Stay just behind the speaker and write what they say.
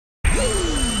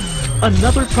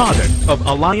Another product of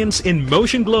Alliance in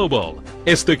Motion Global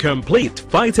is the Complete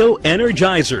Phyto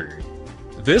Energizer.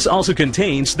 This also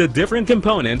contains the different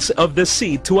components of the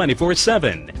Seed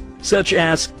 24/7, such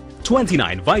as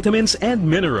 29 vitamins and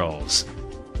minerals,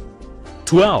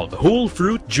 12 whole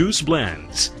fruit juice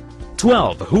blends,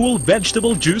 12 whole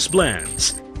vegetable juice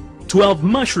blends, 12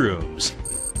 mushrooms,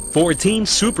 14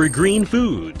 super green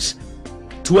foods,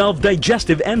 12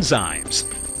 digestive enzymes,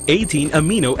 18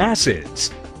 amino acids,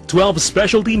 12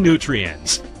 specialty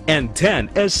nutrients, and 10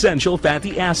 essential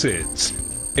fatty acids.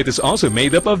 It is also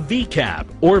made up of VCAP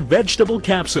or vegetable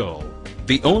capsule.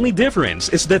 The only difference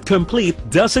is that Complete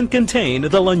doesn't contain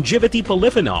the longevity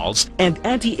polyphenols and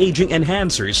anti-aging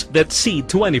enhancers that Seed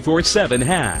 24/7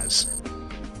 has.